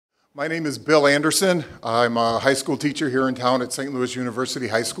My name is Bill Anderson. I'm a high school teacher here in town at St. Louis University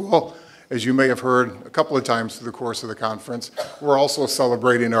High School. As you may have heard a couple of times through the course of the conference, we're also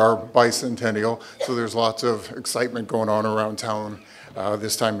celebrating our bicentennial, so there's lots of excitement going on around town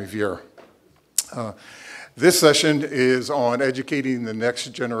this time of year. This session is on educating the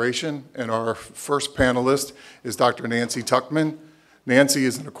next generation, and our first panelist is Dr. Nancy Tuchman. Nancy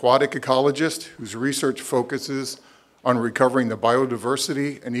is an aquatic ecologist whose research focuses on recovering the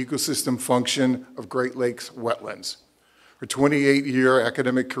biodiversity and ecosystem function of Great Lakes wetlands. Her 28-year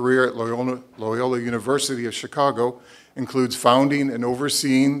academic career at Loyola University of Chicago includes founding and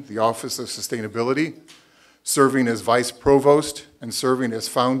overseeing the Office of Sustainability, serving as vice provost, and serving as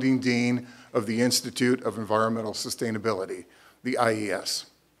founding dean of the Institute of Environmental Sustainability, the IES.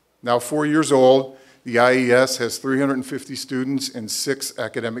 Now 4 years old, the IES has 350 students in 6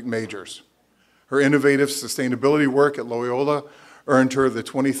 academic majors. Her innovative sustainability work at Loyola earned her the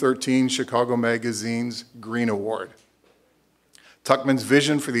 2013 Chicago Magazine's Green Award. Tuchman's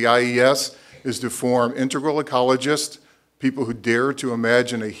vision for the IES is to form integral ecologists, people who dare to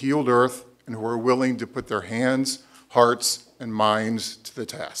imagine a healed earth and who are willing to put their hands, hearts, and minds to the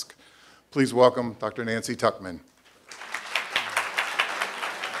task. Please welcome Dr. Nancy Tuchman.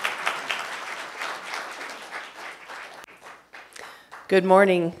 Good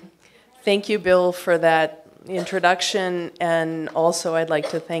morning. Thank you, Bill, for that introduction, and also I'd like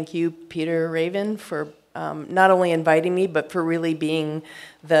to thank you, Peter Raven, for not only inviting me, but for really being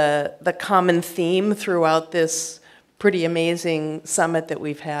the common theme throughout this pretty amazing summit that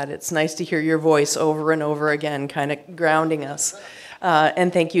we've had. It's nice to hear your voice over and over again, kind of grounding us.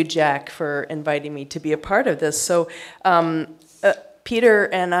 And thank you, Jack, for inviting me to be a part of this. So Peter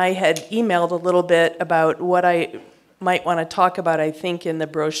and I had emailed a little bit about what I might want to talk about. I think in the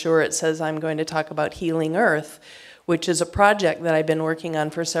brochure it says I'm going to talk about Healing Earth, which is a project that I've been working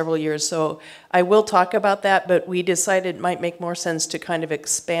on for several years. So I will talk about that, but we decided it might make more sense to kind of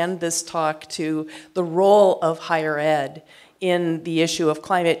expand this talk to the role of higher ed in the issue of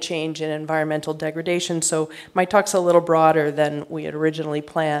climate change and environmental degradation. So my talk's a little broader than we had originally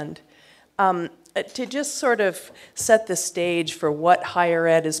planned. To just sort of set the stage for what higher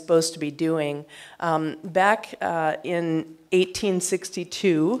ed is supposed to be doing, back in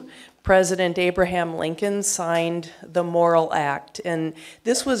 1862, President Abraham Lincoln signed the Morrill Act, and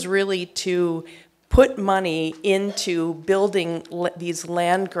this was really to put money into building these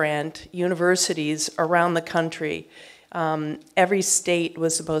land-grant universities around the country. Every state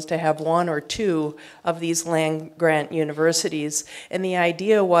was supposed to have 1 or 2 of these land-grant universities, and the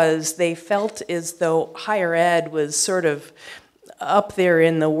idea was they felt as though higher ed was sort of up there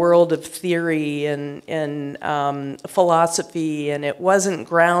in the world of theory and philosophy, and it wasn't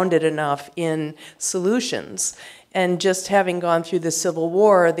grounded enough in solutions. And just having gone through the Civil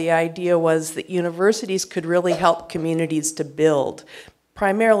War, the idea was that universities could really help communities to build,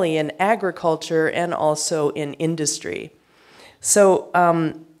 primarily in agriculture and also in industry. So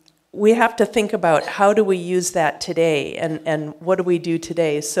we have to think about how do we use that today and what do we do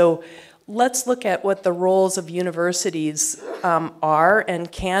today. So let's look at what the roles of universities are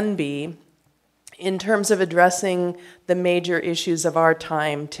and can be in terms of addressing the major issues of our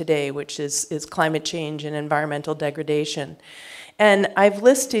time today, which is climate change and environmental degradation. And I've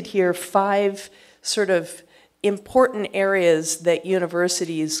listed here 5 sort of important areas that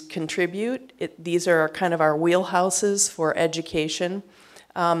universities contribute. These are kind of our wheelhouses for education.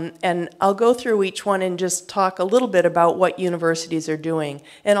 And I'll go through each one and just talk a little bit about what universities are doing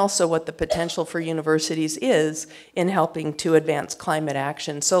and also what the potential for universities is in helping to advance climate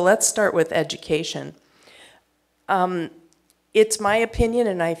action. So let's start with education. It's my opinion,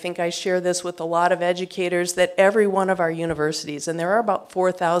 and I think I share this with a lot of educators, that every one of our universities, and there are about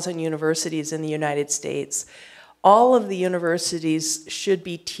 4,000 universities in the United States, all of the universities should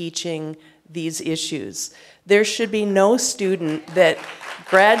be teaching these issues. There should be no student that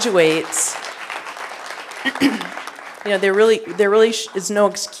graduates, there really is no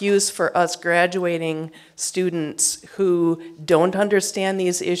excuse for us graduating students who don't understand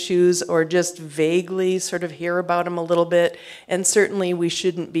these issues or just vaguely sort of hear about them a little bit, and certainly we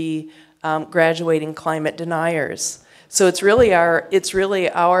shouldn't be graduating climate deniers. So it's really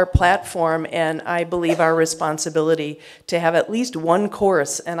our platform, and I believe our responsibility to have at least one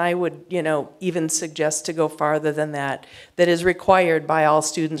course, and I would even suggest to go farther than that, that is required by all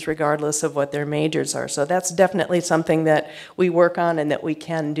students regardless of what their majors are. So that's definitely something that we work on and that we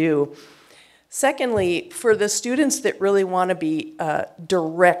can do. Secondly, for the students that really want to be a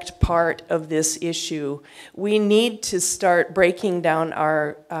direct part of this issue, we need to start breaking down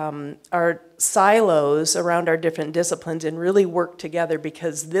our silos around our different disciplines and really work together,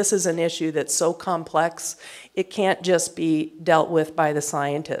 because this is an issue that's so complex, it can't just be dealt with by the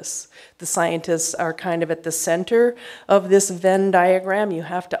scientists. The scientists are kind of at the center of this Venn diagram. You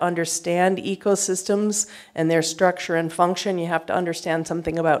have to understand ecosystems and their structure and function. You have to understand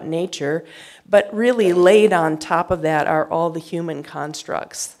something about nature. But really laid on top of that are all the human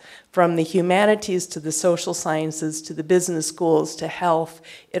constructs. From the humanities to the social sciences to the business schools to health,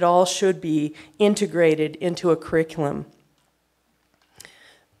 it all should be integrated into a curriculum.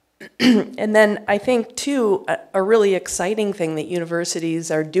 And then I think, too, a really exciting thing that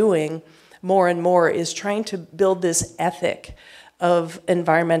universities are doing more and more is trying to build this ethic of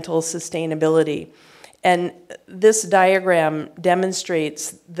environmental sustainability. And this diagram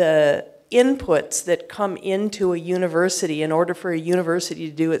demonstrates the inputs that come into a university. In order for a university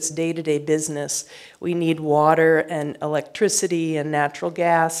to do its day-to-day business, we need water and electricity and natural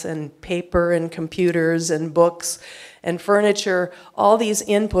gas and paper and computers and books and furniture. All these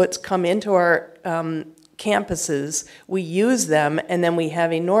inputs come into our campuses. We use them, and then we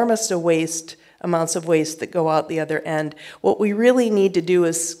have enormous amounts of waste that go out the other end. What we really need to do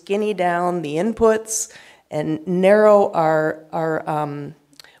is skinny down the inputs and narrow our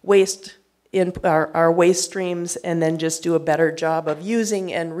waste streams, and then just do a better job of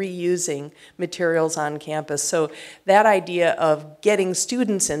using and reusing materials on campus. So that idea of getting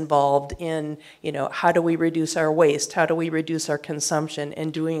students involved in, how do we reduce our waste, how do we reduce our consumption,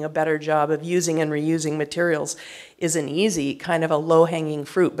 and doing a better job of using and reusing materials is an easy, kind of a low-hanging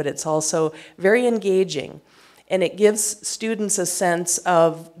fruit, but it's also very engaging. And it gives students a sense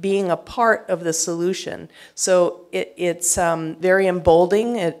of being a part of the solution. So it's very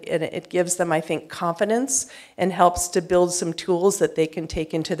emboldening. It gives them, I think, confidence and helps to build some tools that they can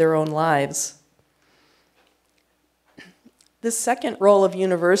take into their own lives. The second role of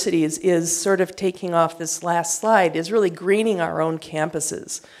universities is sort of taking off this last slide, is really greening our own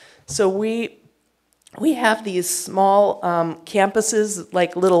campuses. So we have these small campuses,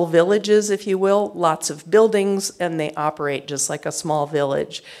 like little villages, if you will, lots of buildings, and they operate just like a small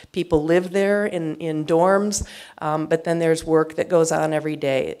village. People live there in dorms, but then there's work that goes on every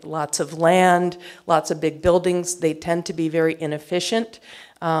day. Lots of land, lots of big buildings. They tend to be very inefficient.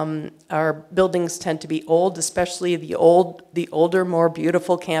 Our buildings tend to be old, especially the older, more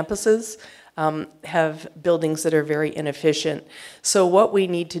beautiful campuses. Have buildings that are very inefficient. So what we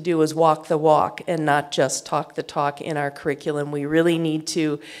need to do is walk the walk and not just talk the talk in our curriculum. We really need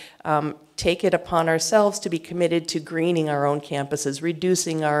to take it upon ourselves to be committed to greening our own campuses,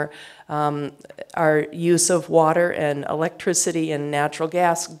 reducing our use of water and electricity and natural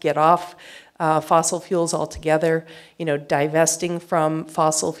gas, get off fossil fuels altogether, divesting from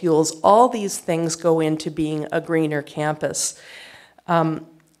fossil fuels. All these things go into being a greener campus.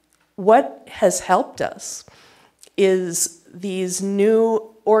 What has helped us is these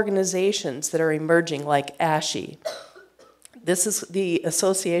new organizations that are emerging, like ASHE. This is the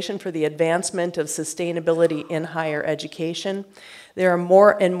Association for the Advancement of Sustainability in Higher Education. There are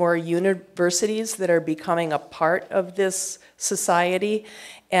more and more universities that are becoming a part of this society,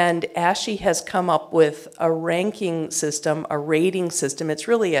 and ASHE has come up with a ranking system, a rating system. It's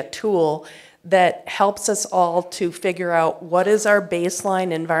really a tool that helps us all to figure out what is our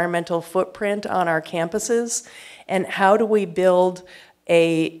baseline environmental footprint on our campuses, and how do we build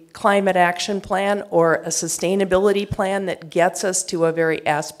a climate action plan or a sustainability plan that gets us to a very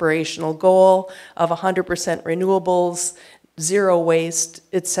aspirational goal of 100% renewables, zero waste,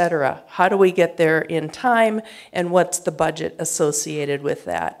 etc. How do we get there in time, and what's the budget associated with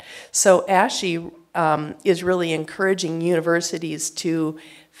that? So ASHE is really encouraging universities to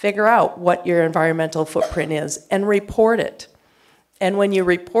figure out what your environmental footprint is and report it. And when you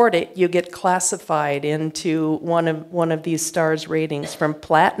report it, you get classified into one of these stars ratings, from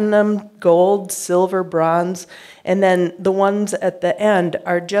platinum, gold, silver, bronze, and then the ones at the end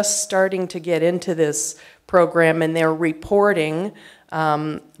are just starting to get into this program, and they're reporting,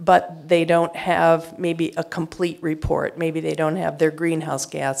 but they don't have maybe a complete report. Maybe they don't have their greenhouse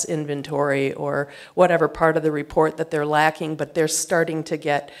gas inventory or whatever part of the report that they're lacking, but they're starting to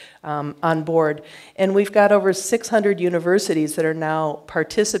get on board. And we've got over 600 universities that are now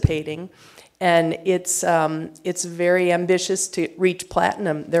participating, and it's very ambitious to reach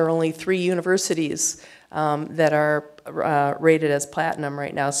platinum. There are only 3 universities that are rated as platinum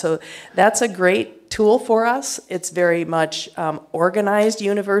right now. So that's a great tool for us. It's very much organized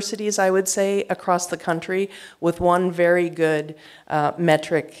universities, I would say, across the country, with one very good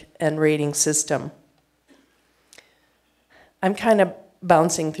metric and rating system. I'm kind of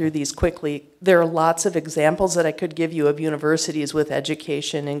bouncing through these quickly. There are lots of examples that I could give you of universities with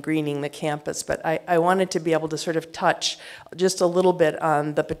education and greening the campus, but I wanted to be able to sort of touch just a little bit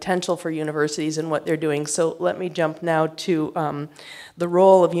on the potential for universities and what they're doing. So let me jump now to the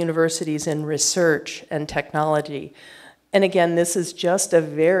role of universities in research and technology. And again, this is just a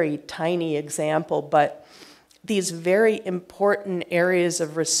very tiny example, but these very important areas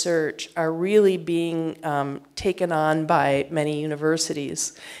of research are really being taken on by many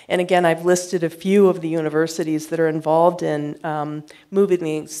universities. And again, I've listed a few of the universities that are involved in moving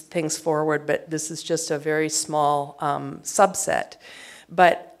these things forward, but this is just a very small subset.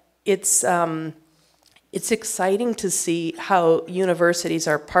 But it's exciting to see how universities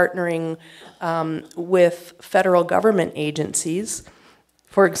are partnering with federal government agencies.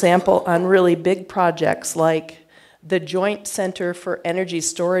 For example, on really big projects like the Joint Center for Energy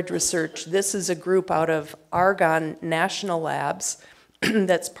Storage Research. This is a group out of Argonne National Labs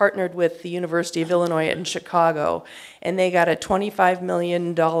that's partnered with the University of Illinois in Chicago. And they got a $25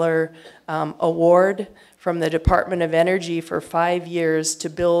 million award from the Department of Energy for 5 years to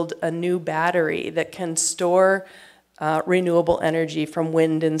build a new battery that can store renewable energy from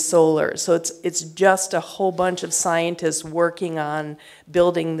wind and solar. So it's just a whole bunch of scientists working on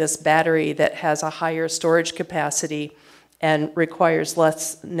building this battery that has a higher storage capacity and requires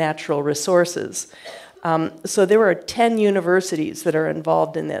less natural resources. So there are 10 universities that are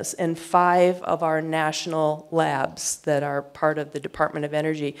involved in this and 5 of our national labs that are part of the Department of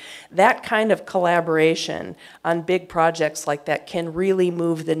Energy. That kind of collaboration on big projects like that can really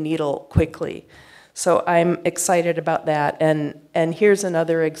move the needle quickly. So I'm excited about that. And here's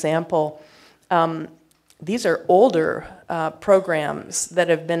another example. These are older programs that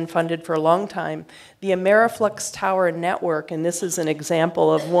have been funded for a long time. The Ameriflux Tower Network, and this is an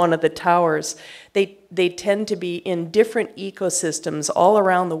example of one of the towers, they tend to be in different ecosystems all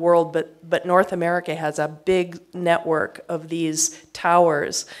around the world, but North America has a big network of these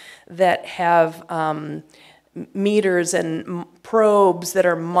towers that have meters and probes that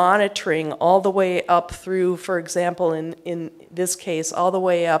are monitoring all the way up through, for example, in this case, all the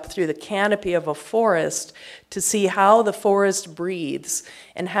way up through the canopy of a forest to see how the forest breathes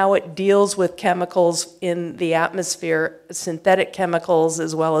and how it deals with chemicals in the atmosphere, synthetic chemicals,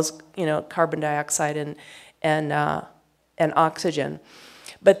 as well as, you know, carbon dioxide and oxygen.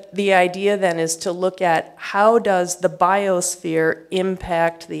 But the idea then is to look at how does the biosphere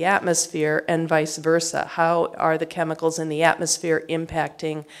impact the atmosphere and vice versa. How are the chemicals in the atmosphere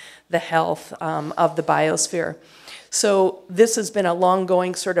impacting the health of the biosphere? So this has been a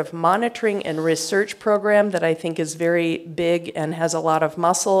long-going sort of monitoring and research program that I think is very big and has a lot of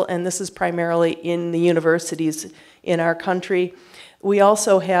muscle, and this is primarily in the universities in our country. We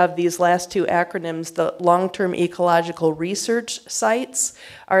also have these last 2 acronyms, the long-term ecological research sites,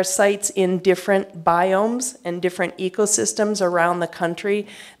 are sites in different biomes and different ecosystems around the country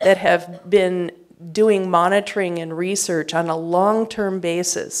that have been doing monitoring and research on a long-term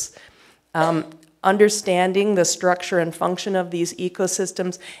basis, understanding the structure and function of these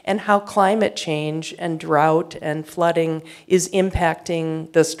ecosystems and how climate change and drought and flooding is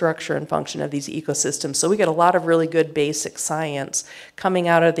impacting the structure and function of these ecosystems. So we get a lot of really good basic science coming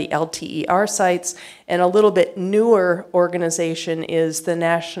out of the LTER sites, and a little bit newer organization is the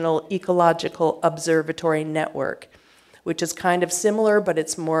National Ecological Observatory Network, which is kind of similar, but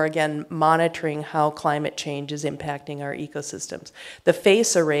it's more, again, monitoring how climate change is impacting our ecosystems. The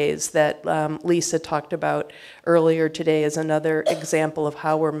phase arrays that Lisa talked about earlier today is another example of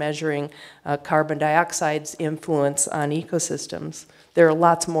how we're measuring carbon dioxide's influence on ecosystems. There are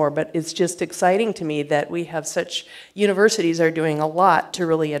lots more, but it's just exciting to me that we have such, universities are doing a lot to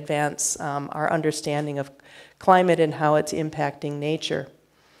really advance our understanding of climate and how it's impacting nature.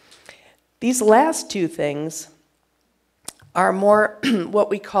 These last 2 things are more what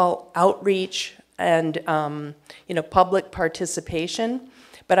we call outreach and public participation.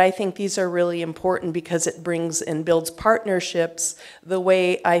 But I think these are really important because it brings and builds partnerships the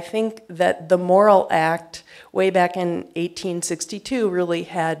way I think that the Morrill Act way back in 1862 really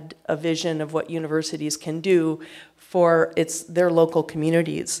had a vision of what universities can do for their local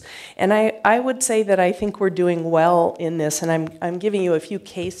communities. And I would say that I think we're doing well in this, and I'm giving you a few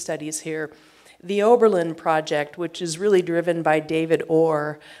case studies here. The Oberlin project, which is really driven by David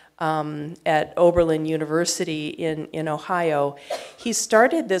Orr, at Oberlin University in Ohio. He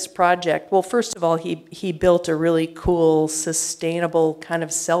started this project. Well, first of all, he built a really cool, sustainable, kind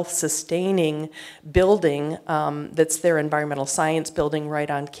of self-sustaining building that's their environmental science building right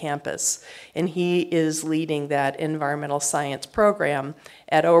on campus. And he is leading that environmental science program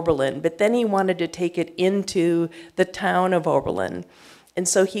at Oberlin. But then he wanted to take it into the town of Oberlin. And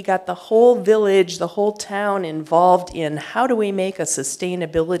so he got the whole village, the whole town involved in how do we make a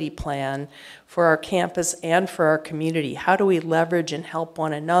sustainability plan for our campus and for our community? How do we leverage and help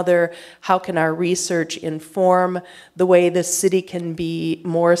one another? How can our research inform the way the city can be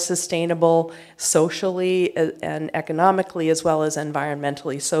more sustainable socially and economically as well as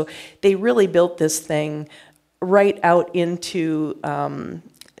environmentally? So they really built this thing right out into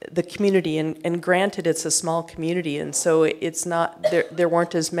the community, and granted it's a small community, and so it's not, there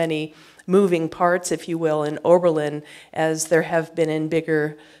weren't as many moving parts, if you will, in Oberlin as there have been in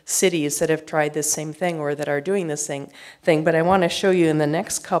bigger cities that have tried this same thing or that are doing this thing. But I want to show you in the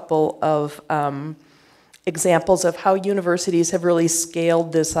next couple of examples of how universities have really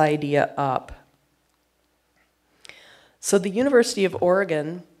scaled this idea up. So the University of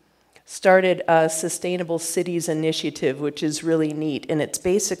Oregon started a Sustainable Cities Initiative, which is really neat. And it's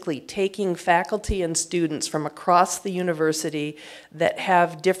basically taking faculty and students from across the university that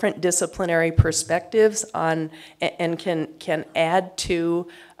have different disciplinary perspectives on and can add to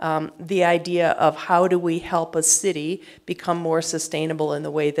the idea of how do we help a city become more sustainable in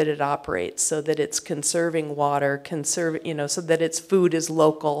the way that it operates, so that it's conserving water, so that its food is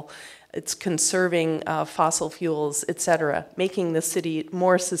local, it's conserving fossil fuels, etc., making the city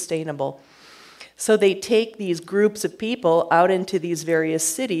more sustainable. So they take these groups of people out into these various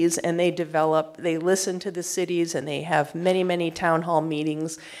cities and they listen to the cities, and they have many, many town hall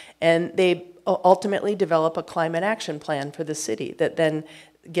meetings, and they ultimately develop a climate action plan for the city that then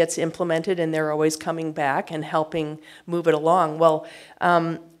gets implemented, and they're always coming back and helping move it along. Well,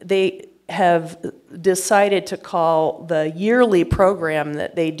 they have decided to call the yearly program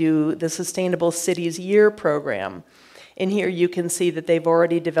that they do the Sustainable Cities Year program. And here you can see that they've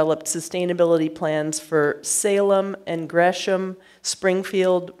already developed sustainability plans for Salem and Gresham,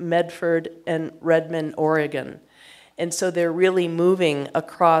 Springfield, Medford, and Redmond, Oregon. And so they're really moving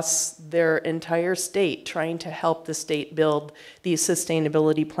across their entire state, trying to help the state build these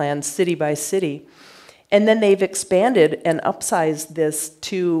sustainability plans city by city. And then they've expanded and upsized this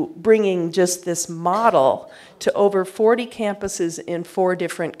to bringing just this model to over 40 campuses in 4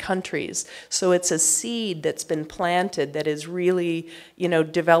 different countries. So it's a seed that's been planted that is really,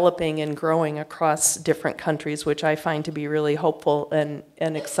 developing and growing across different countries, which I find to be really hopeful and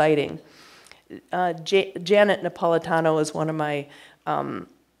exciting. Janet Napolitano is one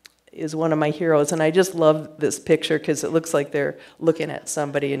of my heroes, and I just love this picture because it looks like they're looking at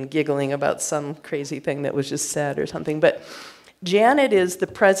somebody and giggling about some crazy thing that was just said or something. But Janet is the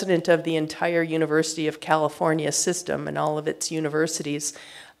president of the entire University of California system and all of its universities.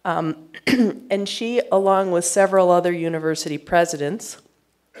 And she, along with several other university presidents,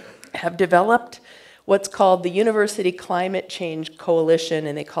 have developed what's called the University Climate Change Coalition,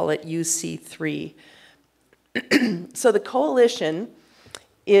 and they call it UC3. So the coalition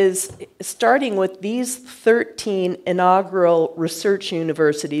is starting with these 13 inaugural research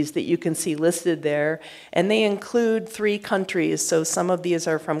universities that you can see listed there, and they include 3 countries. So some of these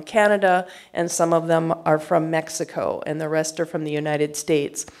are from Canada, and some of them are from Mexico, and the rest are from the United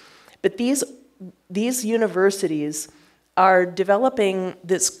States. But these universities are developing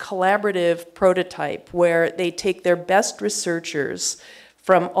this collaborative prototype where they take their best researchers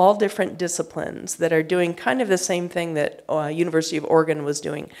from all different disciplines that are doing kind of the same thing that University of Oregon was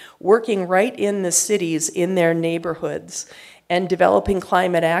doing, working right in the cities, in their neighborhoods, and developing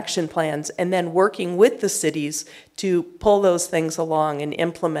climate action plans, and then working with the cities to pull those things along and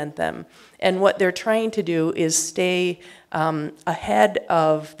implement them. And what they're trying to do is stay ahead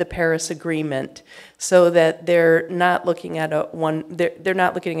of the Paris Agreement, so that they're not looking at they're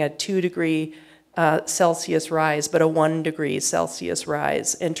not looking at 2-degree Celsius rise, but a 1-degree Celsius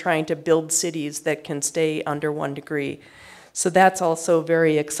rise, and trying to build cities that can stay under 1 degree. So that's also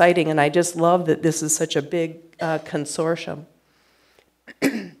very exciting, and I just love that this is such a big consortium.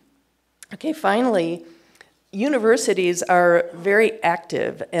 Okay, finally, universities are very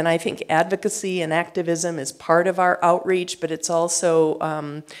active, and I think advocacy and activism is part of our outreach, but it's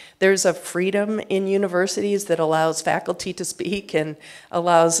also, there's a freedom in universities that allows faculty to speak and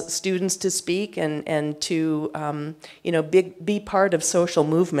allows students to speak and to be part of social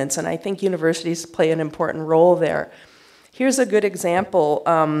movements, and I think universities play an important role there. Here's a good example.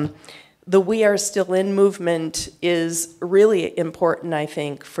 the We Are Still In movement is really important, I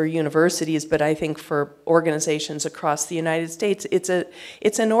think, for universities, but I think for organizations across the United States.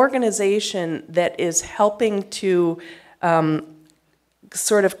 It's an organization that is helping to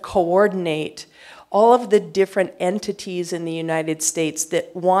sort of coordinate all of the different entities in the United States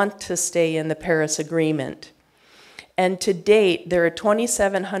that want to stay in the Paris Agreement. And to date, there are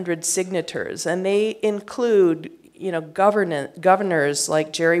 2,700 signatures, and they include, you know, governors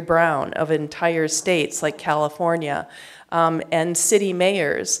like Jerry Brown of entire states like California, and city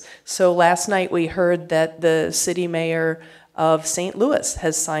mayors. So last night we heard that the city mayor of St. Louis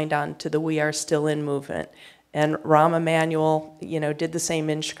has signed on to the We Are Still In movement. And Rahm Emanuel, you know, did the same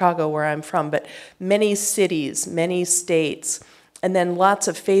in Chicago, where I'm from. But many cities, many states, and then lots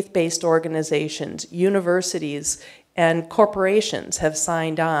of faith-based organizations, universities, and corporations have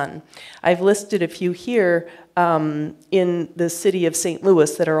signed on. I've listed a few here in the city of St.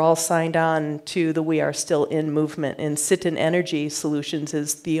 Louis that are all signed on to the We Are Still In movement. And Sitten Energy Solutions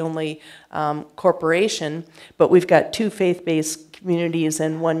is the only corporation, but we've got 2 faith-based communities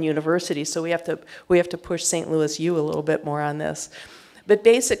and 1 university, so we have to push St. Louis U a little bit more on this. But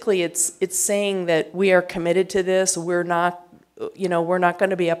basically, it's saying that we are committed to this. We're not, you know, we're not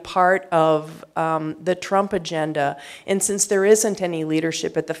going to be a part of the Trump agenda. And since there isn't any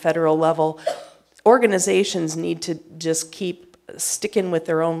leadership at the federal level, organizations need to just keep sticking with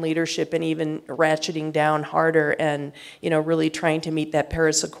their own leadership and even ratcheting down harder and, you know, really trying to meet that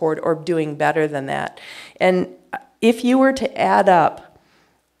Paris Accord or doing better than that. And if you were to add up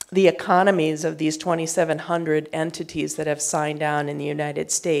the economies of these 2,700 entities that have signed on in the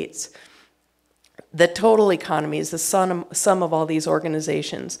United States, the total economies, the sum of all these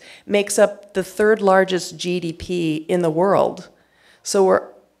organizations, makes up the 3rd largest GDP in the world.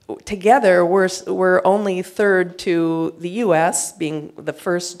 So together, we're only 3rd to the US, being the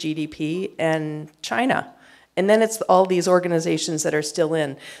 1st GDP, and China. And then it's all these organizations that are still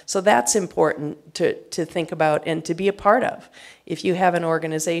in. So that's important to think about and to be a part of if you have an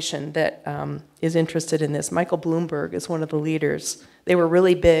organization that is interested in this. Michael Bloomberg is one of the leaders. They were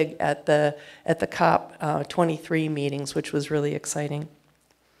really big at the COP 23 meetings, which was really exciting.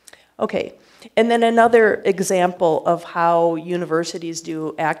 Okay, and then another example of how universities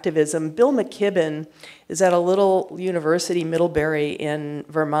do activism. Bill McKibben is at a little university, Middlebury in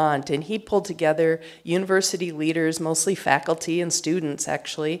Vermont, and he pulled together university leaders, mostly faculty and students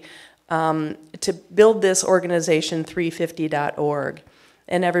actually, to build this organization 350.org.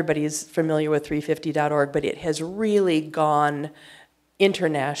 And everybody's familiar with 350.org, but it has really gone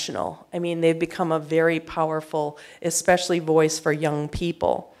international. I mean, they've become a very powerful, especially voice for young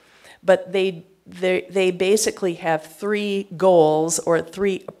people. But they basically have 3 goals or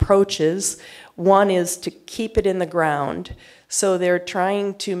 3 approaches. One is to keep it in the ground. So they're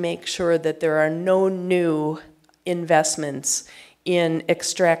trying to make sure that there are no new investments in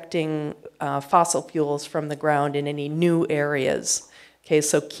extracting fossil fuels from the ground in any new areas. Okay,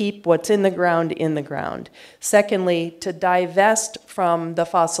 so keep what's in the ground in the ground. Secondly, to divest from the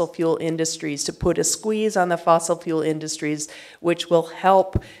fossil fuel industries, to put a squeeze on the fossil fuel industries, which will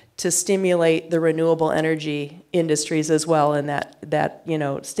help to stimulate the renewable energy industries as well, and that you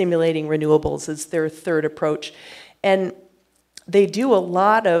know, stimulating renewables is their 3rd approach. And they do a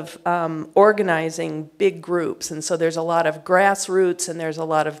lot of organizing big groups, and so there's a lot of grassroots, and there's a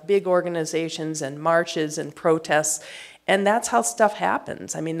lot of big organizations and marches and protests, and that's how stuff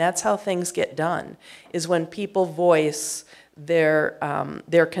happens. I mean, that's how things get done, is when people voice their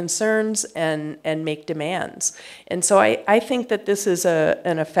concerns and make demands. And so I think that this is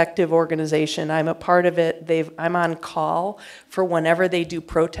an effective organization. I'm a part of it. I'm on call for whenever they do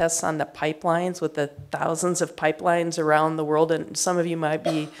protests on the pipelines, with the thousands of pipelines around the world, and some of you might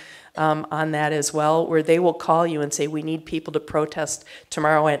be on that as well, where they will call you and say, we need people to protest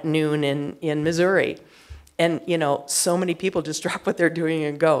tomorrow at noon in Missouri. And you know, so many people just drop what they're doing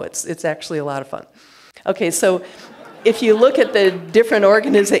and go. It's actually a lot of fun. Okay, so if you look at the different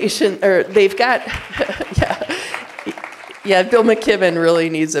organizations, or they've got, yeah, Bill McKibben really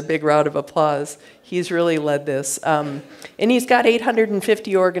needs a big round of applause. He's really led this. And he's got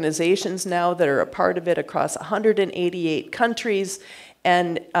 850 organizations now that are a part of it across 188 countries.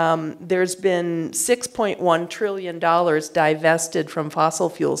 And there's been $6.1 trillion divested from fossil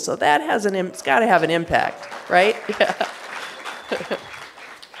fuels. So that has it's got to have an impact, right? Yeah.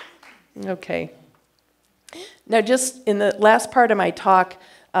 Okay. Now, just in the last part of my talk,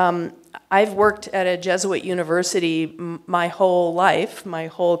 I've worked at a Jesuit university my whole life, my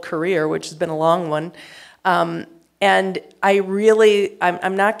whole career, which has been a long one. And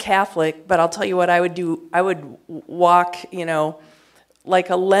I'm not Catholic, but I'll tell you what I would do. I would walk, you know,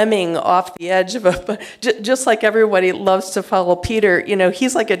 like a lemming off the edge of a, just like everybody loves to follow Peter, you know,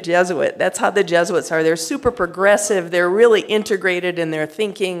 he's like a Jesuit. That's how the Jesuits are. They're super progressive. They're really integrated in their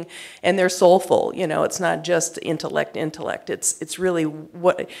thinking, and they're soulful. You know, it's not just intellect. It's really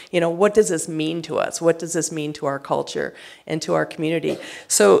what, you know, what does this mean to us? What does this mean to our culture and to our community?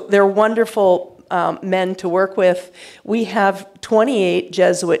 So they're wonderful men to work with. We have 28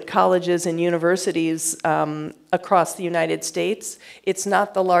 Jesuit colleges and universities across the United States. It's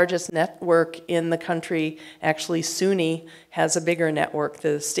not the largest network in the country. Actually, SUNY has a bigger network,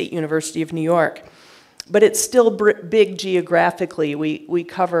 the State University of New York. But it's still big geographically. We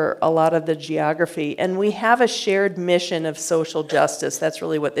cover a lot of the geography, and we have a shared mission of social justice. That's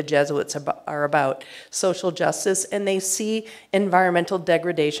really what the Jesuits are about, social justice, and they see environmental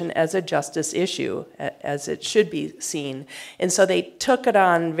degradation as a justice issue, as it should be seen. And so they took it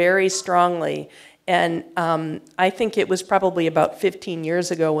on very strongly. And I think it was probably about 15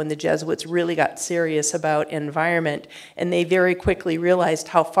 years ago when the Jesuits really got serious about environment, and they very quickly realized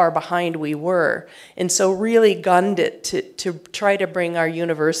how far behind we were. And so really gunned it to try to bring our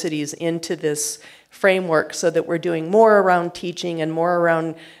universities into this framework so that we're doing more around teaching and more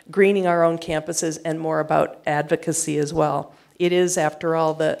around greening our own campuses and more about advocacy as well. It is, after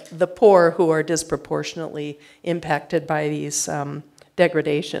all, the poor who are disproportionately impacted by these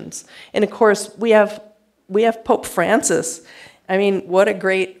degradations. And of course, we have Pope Francis. I mean, what a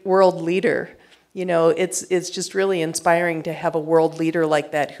great world leader. You know, it's just really inspiring to have a world leader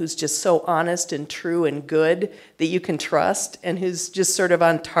like that who's just so honest and true and good that you can trust, and who's just sort of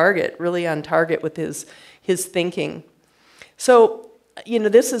on target, really on target with his thinking. So, you know,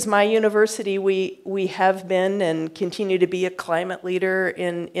 this is my university. We have been and continue to be a climate leader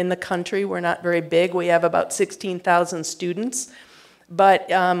in the country. We're not very big. We have about 16,000 students.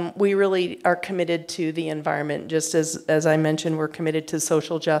 But we really are committed to the environment. Just as I mentioned, we're committed to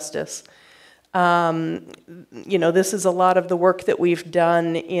social justice. You know, this is a lot of the work that we've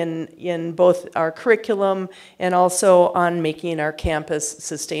done in both our curriculum and also on making our campus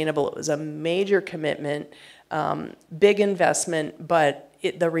sustainable. It was a major commitment, big investment, but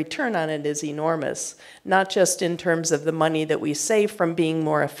the return on it is enormous, not just in terms of the money that we save from being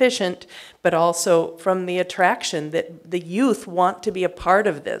more efficient, but also from the attraction that the youth want to be a part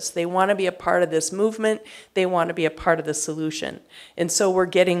of this. They want to be a part of this movement. They want to be a part of the solution. And so we're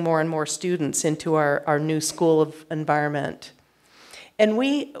getting more and more students into our new School of Environment. And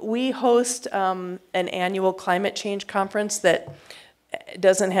we host an annual climate change conference that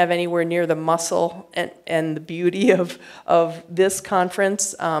doesn't have anywhere near the muscle and the beauty of this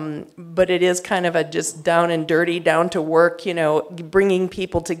conference, but it is kind of a just down and dirty, down to work, you know, bringing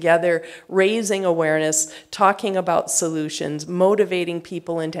people together, raising awareness, talking about solutions, motivating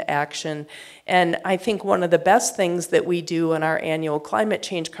people into action. And I think one of the best things that we do in our annual climate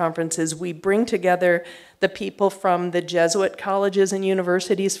change conference is we bring together the people from the Jesuit colleges and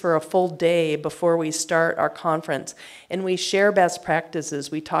universities for a full day before we start our conference. And we share best practices.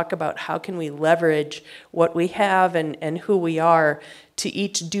 We talk about how can we leverage what we have and who we are to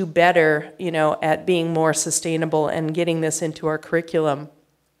each do better, you know, at being more sustainable and getting this into our curriculum.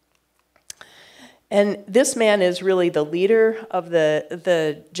 And this man is really the leader of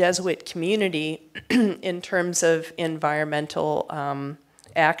the Jesuit community in terms of environmental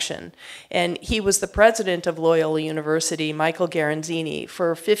action. And he was the president of Loyola University, Michael Garanzini,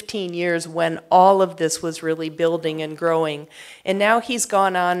 for 15 years when all of this was really building and growing. And now he's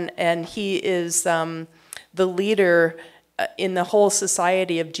gone on and he is the leader in the whole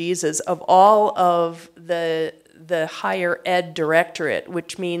Society of Jesus of all of the higher ed directorate,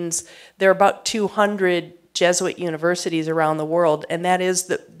 which means there are about 200 Jesuit universities around the world, and that is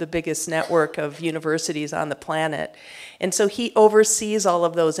the biggest network of universities on the planet. And so he oversees all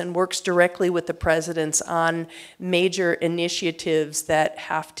of those and works directly with the presidents on major initiatives that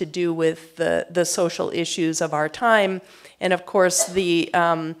have to do with the social issues of our time. And of course,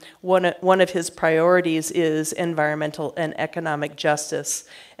 one of his priorities is environmental and economic justice.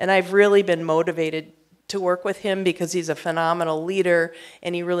 And I've really been motivated to work with him because he's a phenomenal leader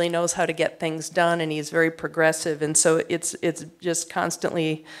and he really knows how to get things done, and he's very progressive. And so it's just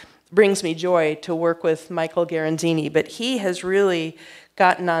constantly brings me joy to work with Michael Garanzini. But he has really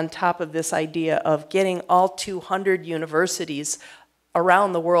gotten on top of this idea of getting all 200 universities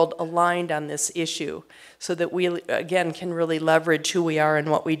around the world aligned on this issue so that we, again, can really leverage who we are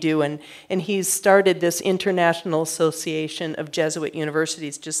and what we do. And he's started this International Association of Jesuit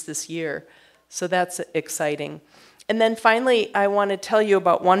Universities just this year. So that's exciting. And then finally, I want to tell you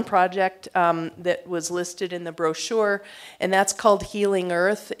about one project that was listed in the brochure, and that's called Healing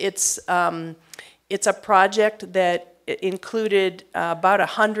Earth. It's a project that it included about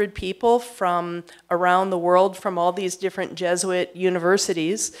 100 people from around the world, from all these different Jesuit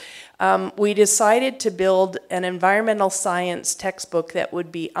universities. We decided to build an environmental science textbook that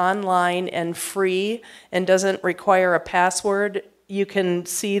would be online and free and doesn't require a password. You can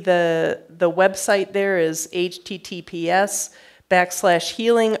see the website there is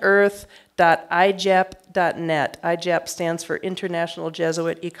https://healingearth.ijep.net. IJEP stands for International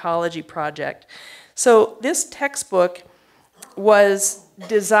Jesuit Ecology Project. So this textbook was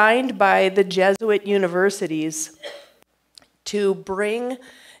designed by the Jesuit universities to bring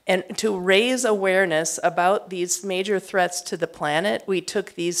and to raise awareness about these major threats to the planet. We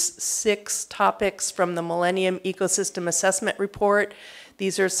took these 6 topics from the Millennium Ecosystem Assessment Report.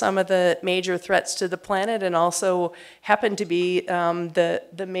 These are some of the major threats to the planet and also happen to be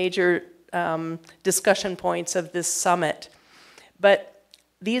the major discussion points of this summit. But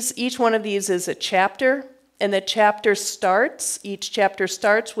each one of these is a chapter, and each chapter starts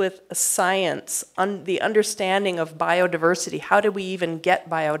with a science, the understanding of biodiversity. How do we even get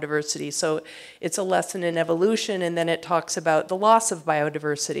biodiversity? So it's a lesson in evolution, and then it talks about the loss of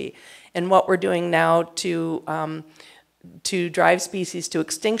biodiversity and what we're doing now to drive species to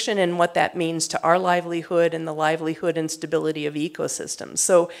extinction and what that means to our livelihood and the livelihood and stability of ecosystems.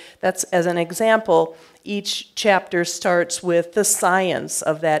 So that's, as an example, each chapter starts with the science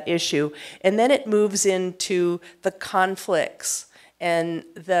of that issue, and then it moves into the conflicts and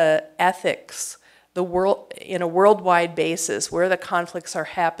the ethics, the world in a worldwide basis, where the conflicts are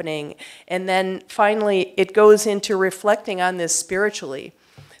happening, and then finally it goes into reflecting on this spiritually.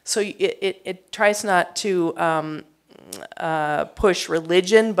 So it tries not to push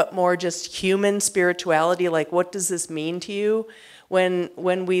religion, but more just human spirituality. Like, what does this mean to you when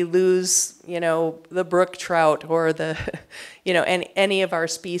we lose, the brook trout or the, any of our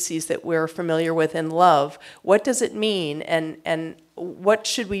species that we're familiar with and love? What does it mean, and what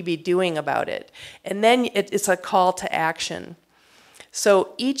should we be doing about it? And then it's a call to action.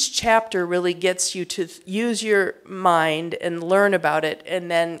 So each chapter really gets you to use your mind and learn about it, and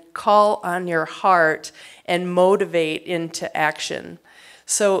then call on your heart and motivate into action.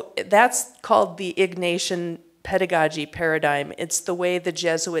 So that's called the Ignatian pedagogy paradigm. It's the way the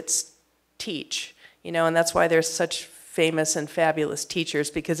Jesuits teach, and that's why they're such famous and fabulous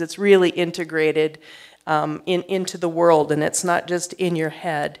teachers, because it's really integrated into the world, and it's not just in your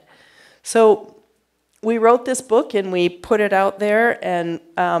head. So we wrote this book and we put it out there, and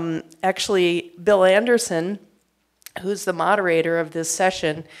actually Bill Anderson, who's the moderator of this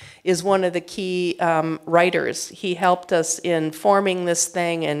session, is one of the key writers. He helped us in forming this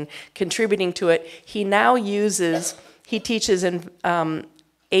thing and contributing to it. He teaches in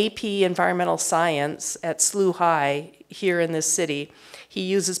AP Environmental Science at SLU High here in this city. He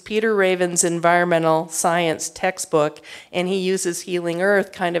uses Peter Raven's environmental science textbook, and he uses Healing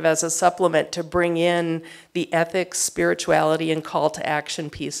Earth kind of as a supplement to bring in the ethics, spirituality, and call to action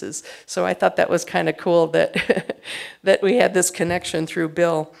pieces. So I thought that was kind of cool that, that we had this connection through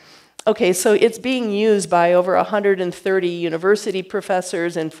Bill. Okay, so it's being used by over 130 university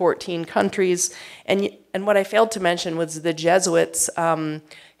professors in 14 countries. And what I failed to mention was the Jesuits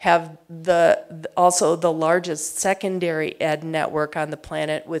have also the largest secondary ed network on the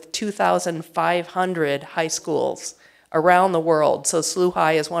planet, with 2,500 high schools around the world. So SLU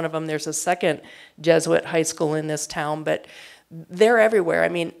High is one of them. There's a second Jesuit high school in this town, but they're everywhere. I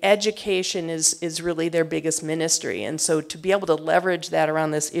mean, education is really their biggest ministry. And so to be able to leverage that around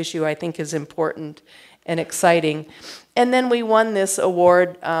this issue, I think, is important and exciting. And then we won this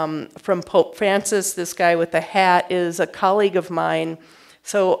award from Pope Francis. This guy with the hat is a colleague of mine.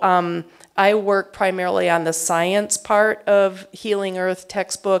 So I work primarily on the science part of Healing Earth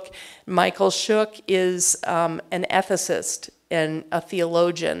textbook. Michael Shook is an ethicist and a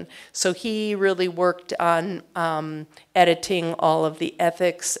theologian. So he really worked on editing all of the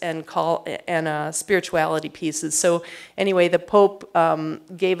ethics and spirituality pieces. So anyway, the Pope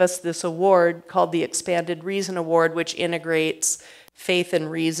gave us this award called the Expanded Reason Award, which integrates faith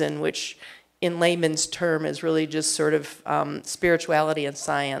and reason, which in layman's term is really just sort of spirituality and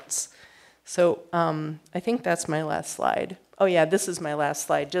science. So I think that's my last slide. Oh yeah, this is my last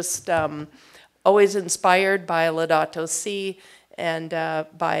slide. Just always inspired by Laudato Si and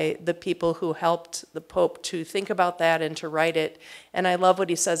by the people who helped the Pope to think about that and to write it. And I love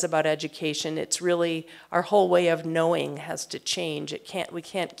what he says about education. It's really, our whole way of knowing has to change. We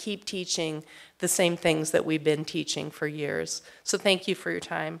can't keep teaching the same things that we've been teaching for years. So thank you for your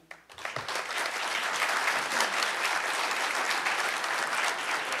time.